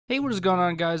Hey, what is going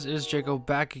on, guys? It is Jacob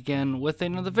back again with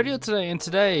another video today, and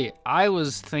today I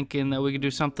was thinking that we could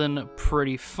do something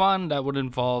pretty fun that would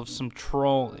involve some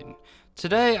trolling.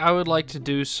 Today I would like to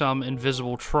do some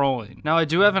invisible trolling. Now I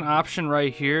do have an option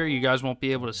right here. You guys won't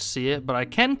be able to see it, but I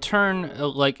can turn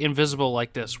like invisible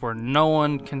like this, where no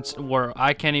one can, where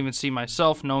I can't even see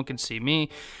myself, no one can see me.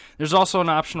 There's also an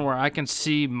option where I can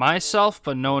see myself,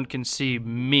 but no one can see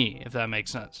me, if that makes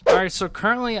sense. Alright, so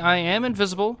currently I am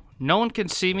invisible. No one can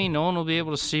see me. No one will be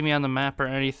able to see me on the map or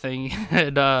anything.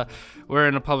 And we're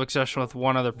in a public session with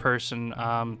one other person.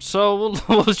 So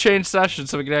we'll change sessions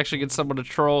so we can actually get someone to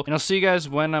troll. And I'll see you guys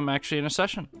when I'm actually in a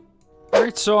session.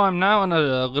 Alright, so I'm now in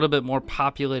a little bit more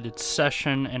populated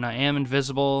session, and I am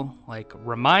invisible. Like,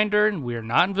 reminder, we are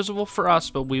not invisible for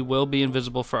us, but we will be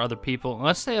invisible for other people.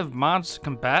 Unless they have mods to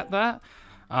combat that.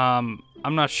 I'm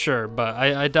not sure, but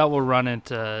I doubt we'll run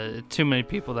into too many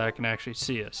people that can actually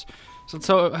see us. So let's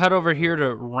head over here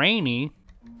to Rainy.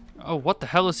 Oh, what the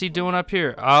hell is he doing up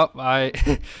here? Oh, I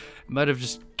might have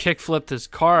just kick-flipped his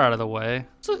car out of the way.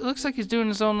 It looks like he's doing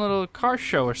his own little car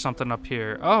show or something up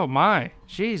here. Oh my,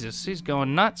 Jesus, he's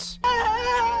going nuts.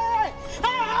 Alright,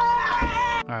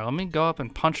 let me go up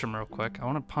and punch him real quick. I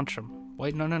want to punch him.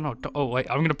 Wait, no. Oh, wait,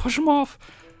 I'm going to push him off.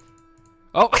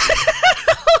 Oh,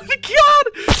 oh my God.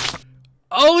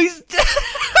 Oh, he's dead.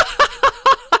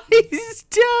 He's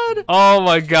dead. Oh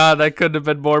my God, that couldn't have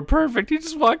been more perfect. He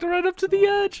just walked right up to the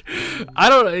edge. I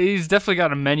don't know. He's definitely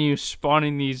got a menu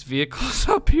spawning these vehicles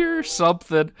up here or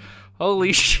something.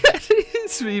 Holy shit.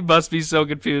 He must be so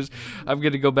confused. I'm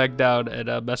going to go back down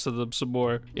and mess with him some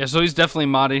more. Yeah, so he's definitely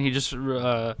modding. He just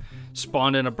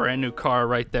spawned in a brand new car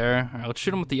right there. All right, let's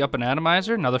shoot him with the up and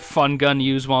atomizer. Another fun gun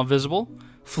used while invisible.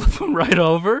 Flip him right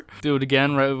over. Do it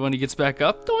again right when he gets back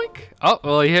up. Doink. Oh,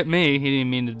 well, he hit me. He didn't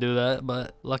mean to do that,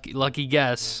 but lucky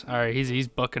guess. All right, he's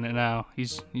booking it now.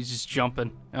 He's just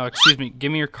jumping. Oh, excuse me.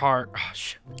 Give me your car. Oh,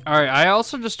 shit. All right, I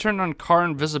also just turned on car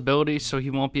invisibility so he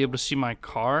won't be able to see my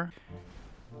car.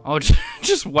 Oh,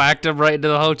 just whacked him right into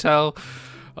the hotel.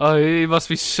 Oh, he must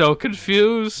be so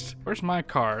confused. Where's my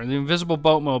car? The invisible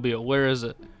boatmobile. Where is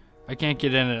it? I can't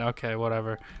get in it. Okay,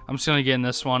 whatever. I'm just gonna get in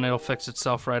this one. It'll fix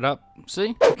itself right up.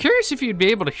 See? I'm curious if you'd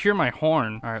be able to hear my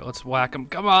horn. All right, let's whack him.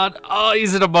 Come on. Oh,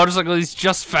 he's in a motorcycle. He's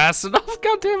just fast enough.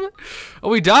 God damn it.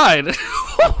 Oh, he died.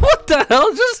 What the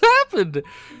hell just happened? Did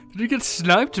he get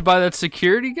sniped by that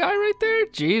security guy right there?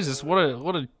 Jesus, what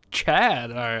a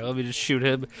Chad. All right, let me just shoot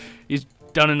him. He's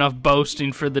done enough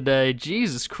boasting for the day.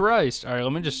 Jesus Christ. All right,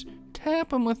 let me just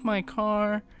tap him with my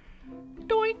car.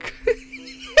 Doink.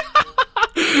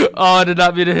 Oh, I did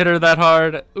not mean to hit her that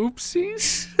hard.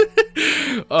 Oopsies.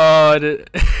 Oh,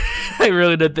 I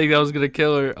really didn't think that was gonna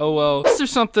kill her. Oh well. Let's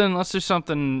do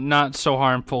something not so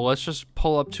harmful. Let's just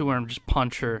pull up to her and just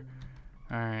punch her.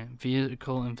 Alright,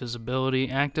 vehicle invisibility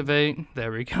activate.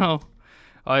 There we go.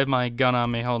 I have my gun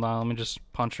on me. Hold on, let me just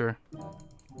punch her.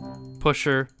 Push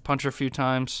her, punch her a few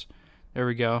times. There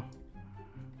we go.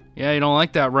 Yeah, you don't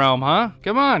like that realm, huh?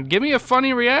 Come on, give me a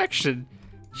funny reaction.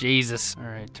 Jesus.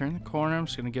 Alright, turn the corner. I'm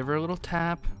just gonna give her a little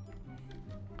tap.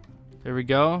 There we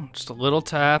go. Just a little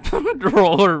tap.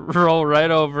 roll right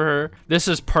over her. This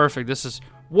is perfect. This is...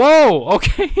 Whoa!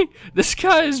 Okay. This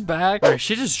guy is back. Alright,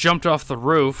 she just jumped off the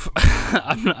roof.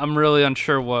 I'm really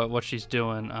unsure what she's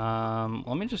doing.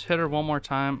 Let me just hit her one more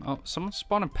time. Oh, someone's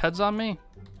spawning peds on me?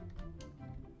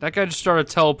 That guy just started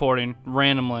teleporting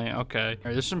randomly. Okay. Alright,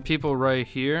 there's some people right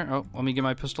here. Oh, let me get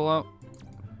my pistol out.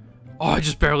 Oh, I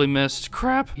just barely missed.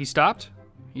 Crap. He stopped?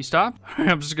 He stopped?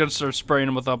 I'm just gonna start spraying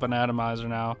him with up an atomizer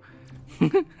now.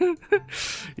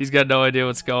 He's got no idea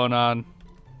what's going on.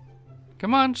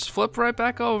 Come on, just flip right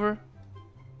back over.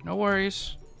 No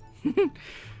worries. Oh,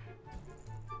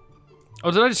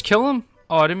 did I just kill him?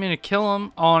 Oh, I didn't mean to kill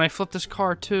him. Oh, and I flipped this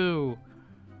car too.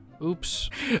 Oops.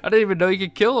 I didn't even know you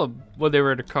could kill them when they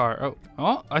were in a car.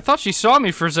 Oh, I thought she saw me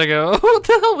for a second. What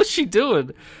the hell was she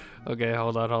doing? Okay,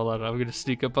 hold on. I'm gonna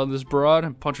sneak up on this broad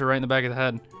and punch her right in the back of the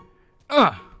head.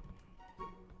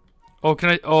 Oh, can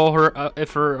I? Oh, her.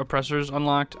 If her oppressor's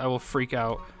unlocked, I will freak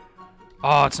out.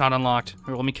 Oh, it's not unlocked.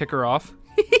 Here, let me kick her off.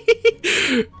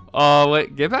 Oh,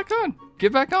 wait. Get back on.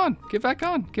 Get back on. Get back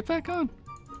on. Get back on.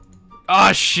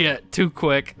 Oh, shit. Too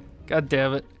quick. God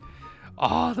damn it.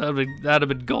 Oh, that'd have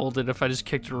been golden if I just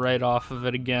kicked her right off of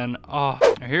it again. Oh,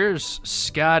 here's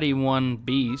Scotty One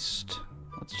Beast.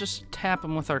 Let's just tap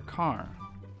him with our car.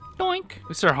 Doink.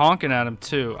 We start honking at him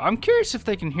too. I'm curious if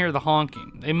they can hear the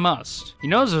honking. They must. He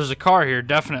knows there's a car here,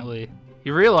 definitely. He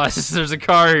realizes there's a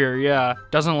car here, yeah.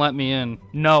 Doesn't let me in.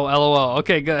 No, LOL.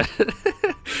 Okay, good.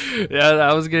 Yeah,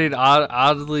 I was getting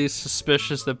oddly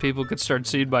suspicious that people could start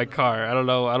seeing my car. I don't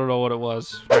know what it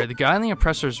was. All right, the guy in the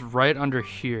oppressor is right under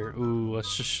here. Ooh,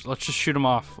 let's just shoot him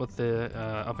off with the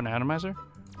up and atomizer.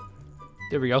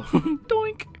 There we go.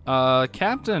 Doink.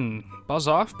 Captain, buzz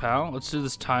off, pal. Let's do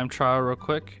this time trial real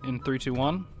quick in 3, 2,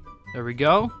 1. There we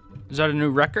go. Is that a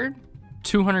new record?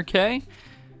 200K?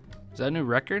 Is that a new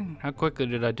record? How quickly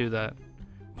did I do that?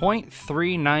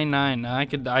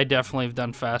 0.399. I definitely have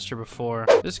done faster before.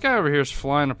 This guy over here is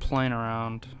flying a plane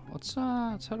around. Let's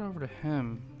head over to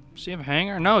him. Does he have a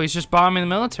hangar? No, he's just bombing the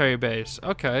military base.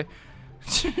 Okay.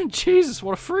 Jesus,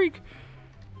 what a freak.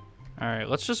 Alright,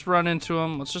 let's just run into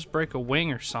him. Let's just break a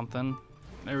wing or something.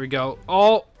 There we go.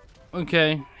 Oh!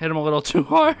 Okay, hit him a little too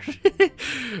hard.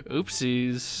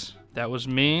 Oopsies. That was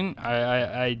mean.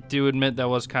 I do admit that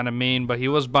was kind of mean, but he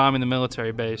was bombing the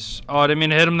military base. Oh, I didn't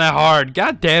mean to hit him that hard.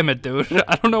 God damn it, dude.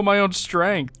 I don't know my own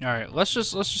strength. All right, let's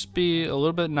just be a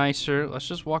little bit nicer. Let's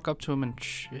just walk up to him and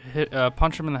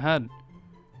punch him in the head.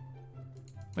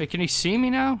 Wait, can he see me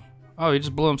now? Oh, he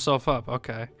just blew himself up.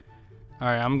 Okay. All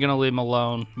right, I'm gonna leave him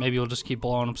alone. Maybe he'll just keep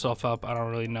blowing himself up. I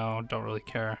don't really know. Don't really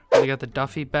care. They got the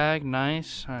Duffy bag.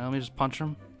 Nice. All right, let me just punch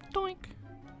him. Doink.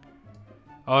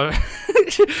 Oh,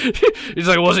 he's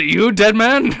like, was it you, dead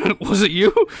man? Was it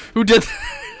you who did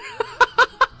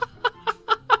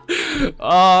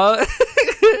oh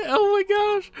my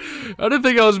gosh. I didn't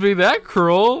think I was being that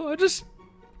cruel. I just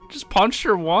punched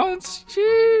her once.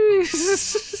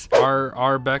 Jeez.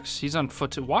 Arbex, he's on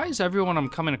foot too. Why is everyone I'm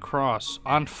coming across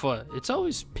on foot? It's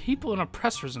always people and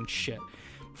oppressors and shit.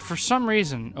 For some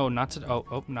reason. Oh, not today.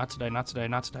 Oh, not today, not today,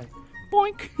 not today.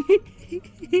 Boink.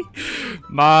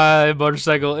 My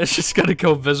motorcycle is just gonna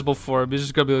go visible for him. He's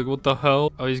just gonna be like, what the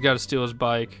hell? Oh, he's gotta steal his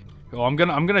bike. Oh, I'm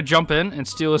gonna jump in and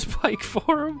steal his bike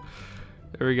for him.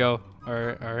 There we go.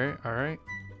 Alright.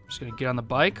 Just gonna get on the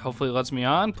bike. Hopefully it lets me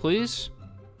on, please.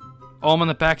 Oh, I'm on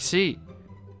the back seat.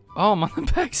 Oh, I'm on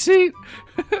the back seat.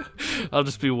 I'll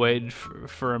just be waiting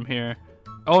for him here.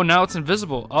 Oh, now it's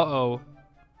invisible. Uh-oh.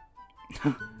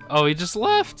 Oh, he just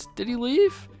left. Did he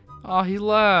leave? Oh, he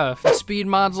left. And Speed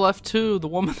Mod's left too. The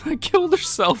woman that killed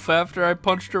herself after I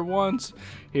punched her once.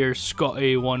 Here's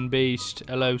Scotty, one beast.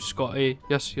 Hello, Scotty.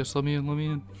 Yes, let me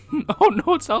in. Oh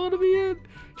no, it's not letting me in.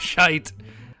 Shite.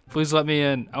 Please let me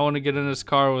in. I want to get in this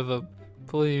car with him.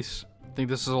 Please. I think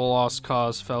this is a lost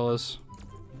cause, fellas.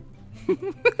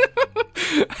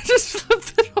 I just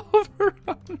flipped it over.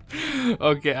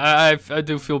 Okay, I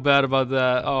do feel bad about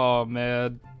that. Oh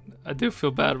man. I do feel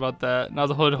bad about that. Now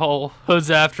the hood's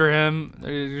after him.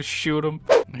 They just shoot him.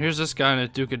 Here's this guy in a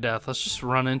Duke of Death. Let's just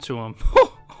run into him.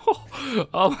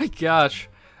 Oh my gosh.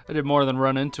 I did more than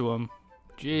run into him.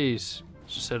 Jeez.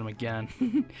 Let's just hit him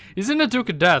again. He's in a Duke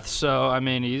of Death, so I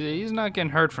mean he's not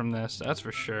getting hurt from this. That's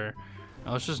for sure.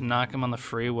 Now let's just knock him on the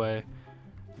freeway.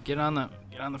 Get on the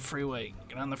freeway.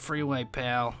 Get on the freeway,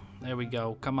 pal. There we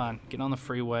go. Come on. Get on the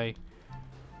freeway.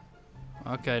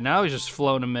 Okay, now he's just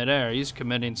floating in midair. He's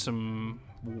committing some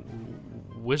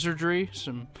wizardry,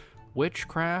 some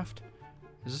witchcraft.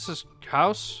 Is this his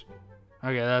house?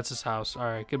 Okay, that's his house.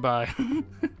 Alright, goodbye.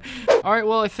 Alright,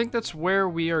 well, I think that's where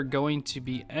we are going to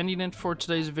be ending it for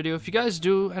today's video. If you guys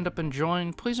do end up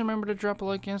enjoying, please remember to drop a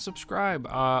like and subscribe.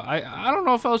 I don't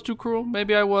know if I was too cruel.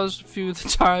 Maybe I was a few of the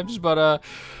times, but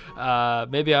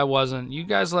maybe I wasn't. You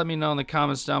guys let me know in the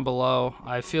comments down below.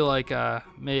 I feel like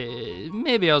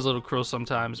maybe I was a little cruel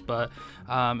sometimes, but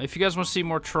if you guys want to see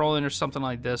more trolling or something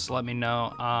like this, let me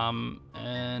know.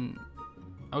 And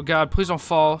oh god, please don't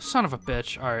fall. Son of a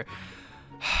bitch. Alright.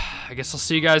 I guess I'll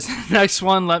see you guys in the next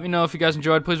one. Let me know if you guys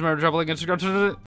enjoyed. Please remember to drop a like and subscribe to